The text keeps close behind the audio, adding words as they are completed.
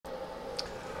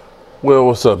Well,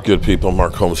 what's up, good people?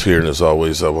 Mark Holmes here, and as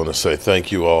always, I want to say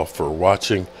thank you all for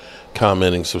watching,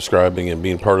 commenting, subscribing, and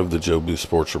being part of the Joe Boo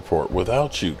Sports Report.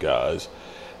 Without you guys,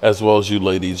 as well as you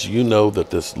ladies, you know that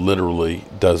this literally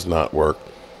does not work.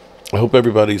 I hope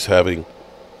everybody's having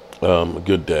a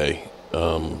good day.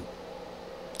 To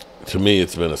me,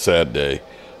 it's been a sad day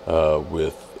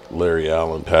with Larry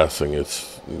Allen passing.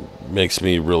 It makes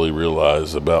me really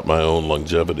realize about my own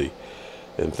longevity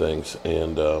and things,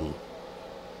 and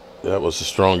that was the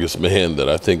strongest man that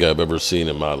I think I've ever seen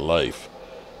in my life.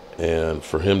 And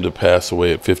for him to pass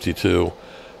away at 52,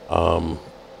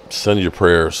 send your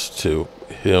prayers to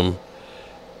him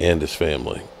and his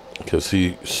family, because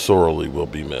he sorely will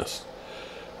be missed.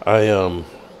 I am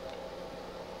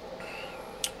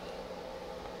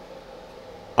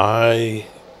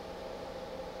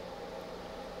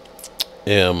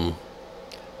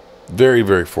very,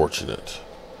 very fortunate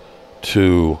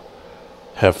to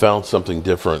have found something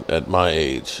different at my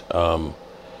age.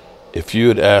 If you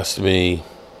had asked me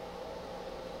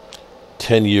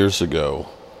 10 years ago,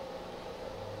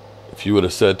 if you would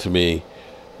have said to me,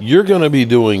 you're going to be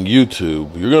doing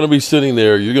YouTube, you're going to be sitting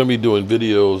there, you're going to be doing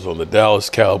videos on the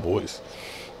Dallas Cowboys,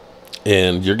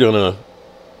 and you're going to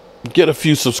get a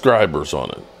few subscribers on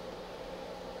it,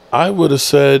 I would have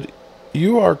said,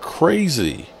 you are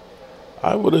crazy.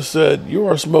 I would have said, you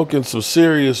are smoking some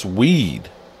serious weed.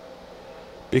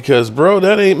 Because, bro,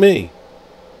 that ain't me.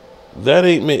 That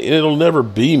ain't me. It'll never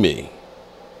be me.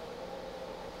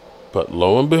 But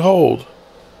lo and behold,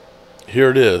 here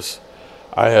it is.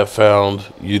 I have found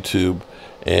YouTube,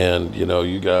 and, you know,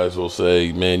 you guys will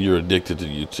say, man, you're addicted to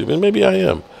YouTube. And maybe I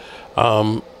am.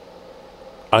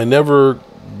 I never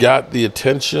got the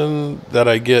attention that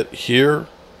I get here,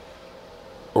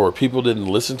 or people didn't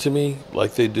listen to me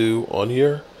like they do on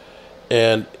here.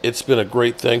 And it's been a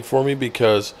great thing for me,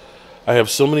 because I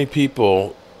have so many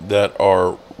people that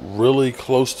are really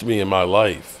close to me in my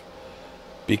life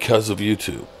because of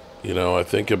YouTube. You know, I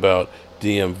think about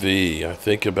DMV, I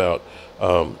think about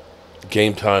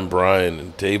Game Time Brian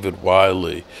and David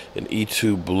Wiley and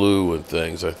E2 Blue and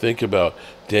things. I think about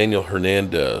Daniel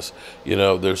Hernandez. You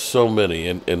know, there's so many.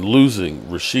 And losing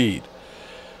Rashid.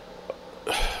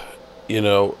 You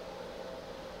know,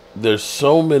 there's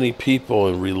so many people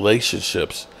and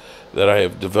relationships that I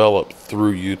have developed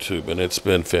through YouTube, and it's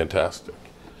been fantastic.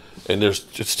 And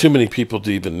it's too many people to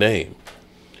even name.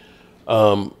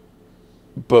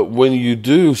 But when you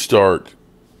do start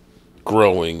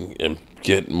growing and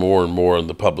get more and more in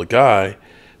the public eye,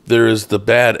 there is the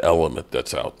bad element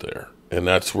that's out there. And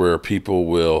that's where people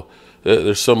will,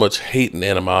 there's so much hate and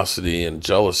animosity and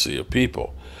jealousy of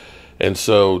people. And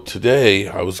so today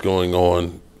I was going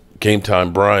on Game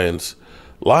Time Brian's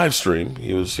live stream.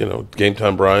 He was, you know, Game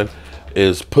Time Brian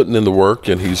is putting in the work,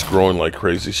 and he's growing like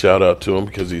crazy. Shout out to him,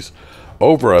 because he's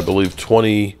over, I believe,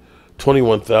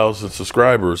 21,000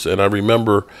 subscribers. And I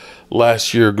remember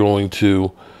last year going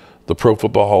to the Pro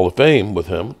Football Hall of Fame with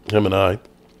him and I,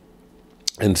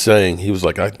 and saying, he was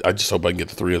like, I just hope I can get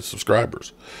to 300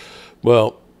 subscribers.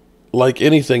 Well, like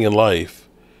anything in life,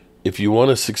 if you want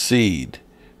to succeed,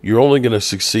 you're only going to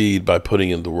succeed by putting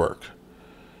in the work.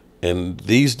 And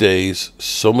these days,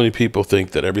 so many people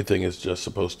think that everything is just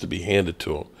supposed to be handed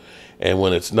to them. And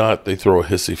when it's not, they throw a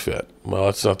hissy fit. Well,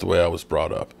 that's not the way I was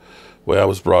brought up. The way I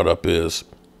was brought up is,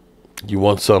 you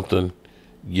want something,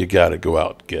 you got to go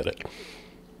out and get it.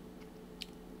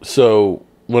 So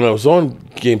when I was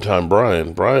on Game Time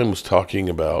Brian was talking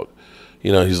about,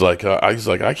 you know, he's like,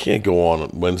 I can't go on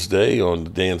Wednesday on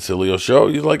the Dan Cilio show.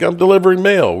 He's like, I'm delivering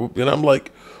mail. And I'm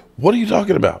like, what are you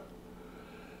talking about?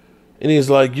 And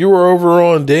he's like, you were over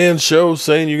on Dan's show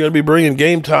saying you're going to be bringing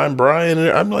Game Time Brian.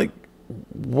 And I'm like,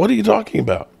 what are you talking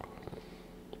about?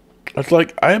 I was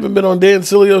like, I haven't been on Dan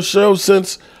Cilio's show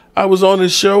since I was on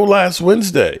his show last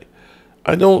Wednesday.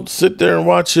 I don't sit there and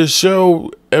watch his show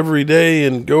every day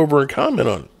and go over and comment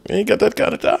on it. I ain't got that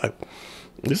kind of time.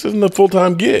 This isn't a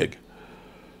full-time gig.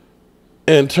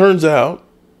 And turns out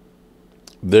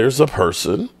there's a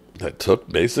person that took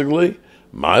basically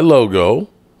my logo,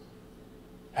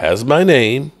 has my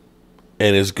name,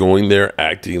 and is going there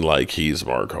acting like he's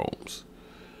Mark Holmes.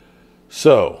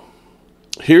 So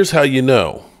here's how you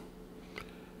know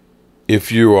if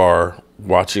you are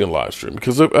watching a live stream,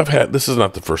 because this is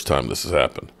not the first time this has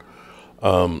happened,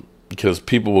 because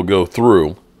people will go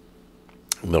through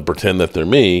and they'll pretend that they're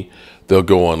me. They'll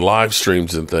go on live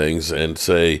streams and things and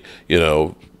say, you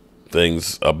know,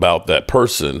 things about that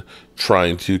person,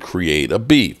 trying to create a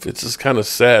beef. It's just kind of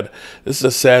sad. This is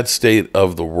a sad state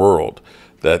of the world,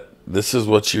 that this is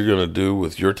what you're going to do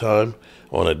with your time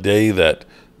on a day that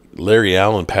Larry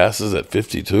Allen passes at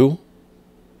 52.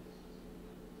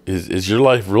 Is your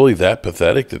life really that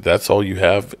pathetic that that's all you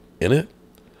have in it?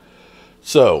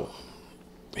 So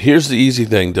here's the easy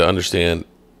thing to understand.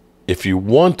 If you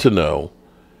want to know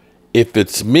if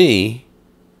it's me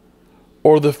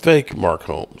or the fake Mark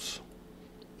Holmes,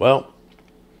 well,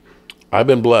 I've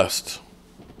been blessed.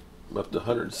 I'm up to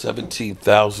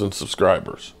 117,000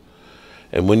 subscribers.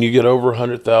 And when you get over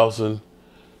 100,000,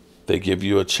 they give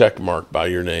you a check mark by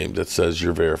your name that says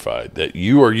you're verified, that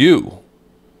you are you,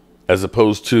 as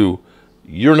opposed to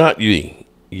you're not me.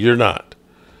 You're not.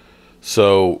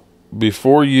 So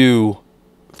before you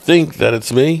think that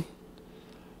it's me,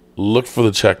 look for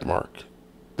the check mark.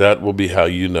 That will be how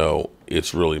you know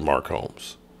it's really Mark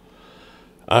Holmes.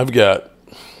 I've got,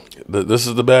 this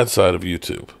is the bad side of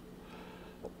YouTube.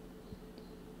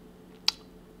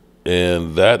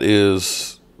 And that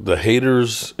is the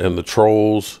haters and the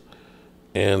trolls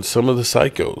and some of the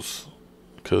psychos.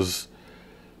 Because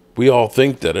we all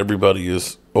think that everybody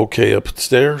is okay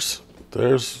upstairs.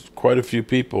 There's quite a few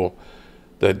people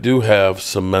that do have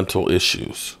some mental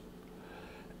issues.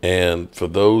 And for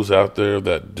those out there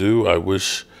that do, I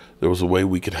wish there was a way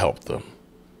we could help them.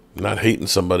 I'm not hating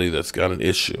somebody that's got an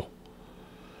issue.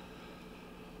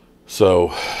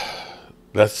 So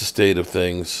that's the state of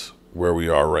things where we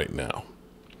are right now.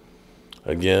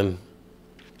 Again,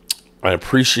 I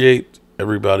appreciate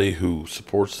everybody who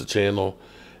supports the channel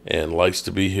and likes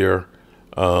to be here.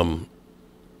 We're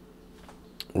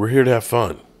here to have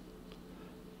fun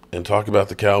and talk about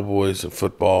the Cowboys and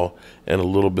football and a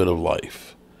little bit of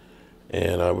life.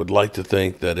 And I would like to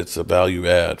think that it's a value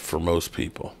add for most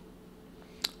people.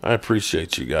 I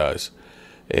appreciate you guys.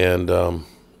 And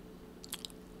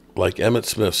like Emmitt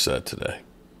Smith said today,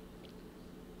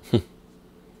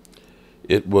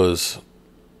 it was,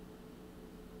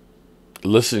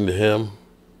 listening to him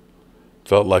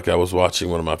felt like I was watching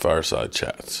one of my fireside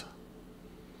chats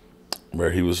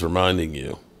where he was reminding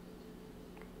you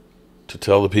to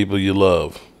tell the people you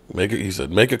love. He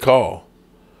said, make a call.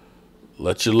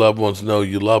 Let your loved ones know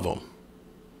you love them.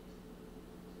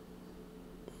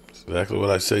 That's exactly what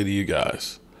I say to you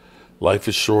guys. Life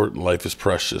is short and life is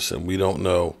precious, and we don't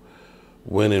know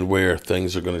when and where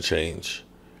things are going to change.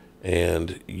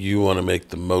 And you want to make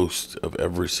the most of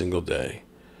every single day.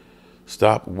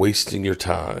 Stop wasting your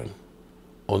time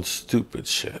on stupid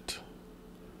shit.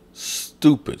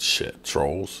 Stupid shit,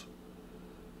 trolls.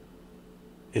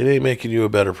 It ain't making you a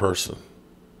better person.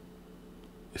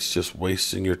 It's just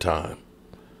wasting your time,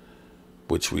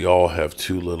 which we all have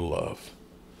too little of.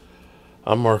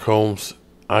 I'm Mark Holmes.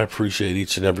 I appreciate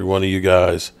each and every one of you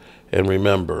guys. And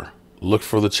remember, look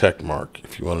for the check mark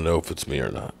if you want to know if it's me or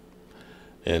not.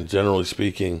 And generally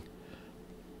speaking,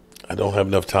 I don't have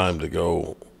enough time to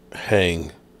go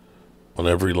hang on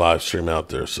every live stream out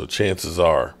there. So chances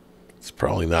are it's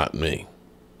probably not me.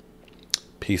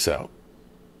 Peace out.